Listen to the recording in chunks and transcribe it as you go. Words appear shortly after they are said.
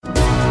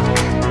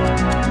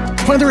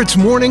Whether it's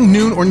morning,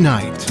 noon, or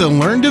night, the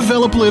Learn,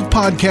 Develop, Live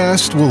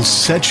podcast will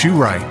set you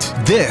right.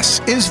 This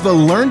is the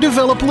Learn,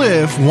 Develop,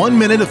 Live 1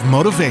 Minute of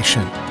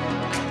Motivation.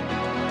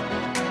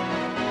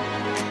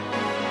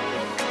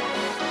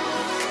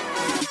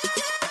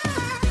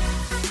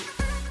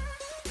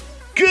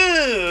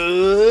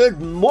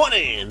 Good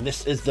morning!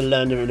 This is the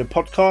Learn, Develop, Live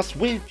podcast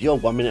with your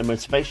 1 minute of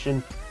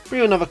motivation. Bring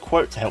you another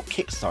quote to help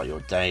kickstart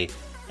your day.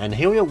 And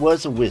here are your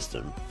words of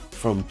wisdom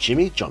from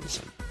Jimmy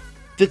Johnson.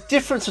 The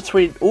difference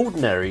between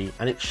ordinary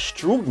and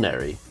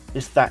extraordinary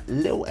is that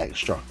little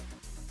extra.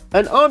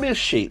 An army of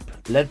sheep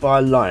led by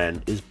a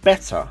lion is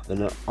better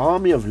than an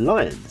army of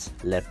lions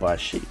led by a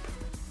sheep.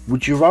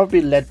 Would you rather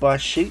be led by a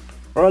sheep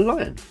or a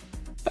lion?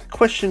 That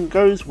question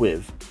goes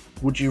with,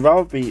 would you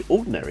rather be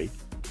ordinary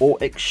or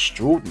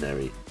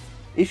extraordinary?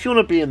 If you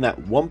want to be in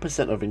that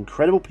 1% of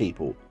incredible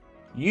people,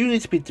 you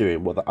need to be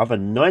doing what the other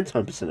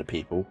 99% of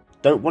people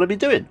don't want to be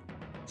doing.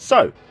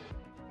 So,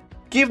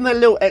 giving that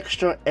little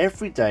extra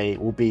every day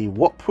will be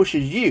what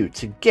pushes you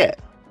to get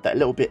that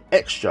little bit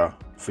extra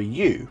for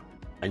you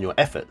and your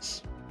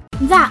efforts.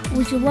 That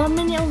was your 1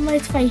 minute of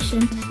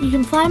motivation. You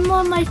can find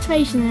more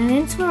motivation and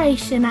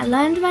inspiration at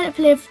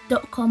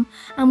learndeveloplive.com,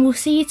 and we'll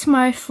see you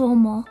tomorrow for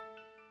more.